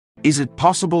Is it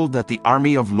possible that the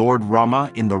army of Lord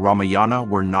Rama in the Ramayana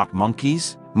were not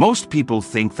monkeys? Most people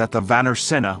think that the Vanar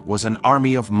Sena was an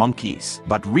army of monkeys,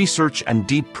 but research and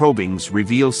deep probings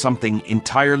reveal something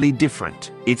entirely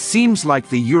different. It seems like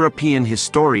the European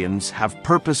historians have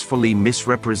purposefully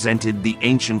misrepresented the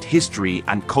ancient history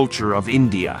and culture of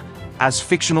India as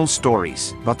fictional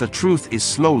stories, but the truth is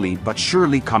slowly but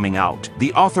surely coming out.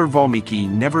 The author Valmiki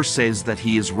never says that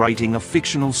he is writing a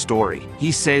fictional story.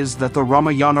 He says that the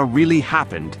Ramayana really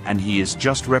happened and he is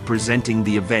just representing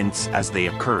the events as they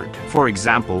occurred. For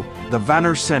example, the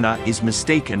Vanar Sena is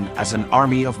mistaken as an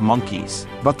army of monkeys,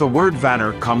 but the word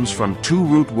Vanar comes from two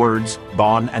root words,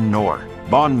 Ban and Nor.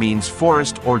 Ban means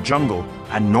forest or jungle,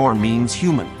 and Nor means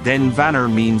human. Then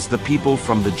Vanar means the people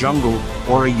from the jungle,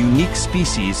 or a unique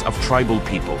species of tribal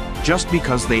people. Just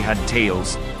because they had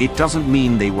tails, it doesn't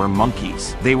mean they were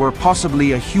monkeys. They were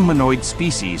possibly a humanoid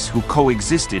species who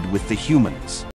coexisted with the humans.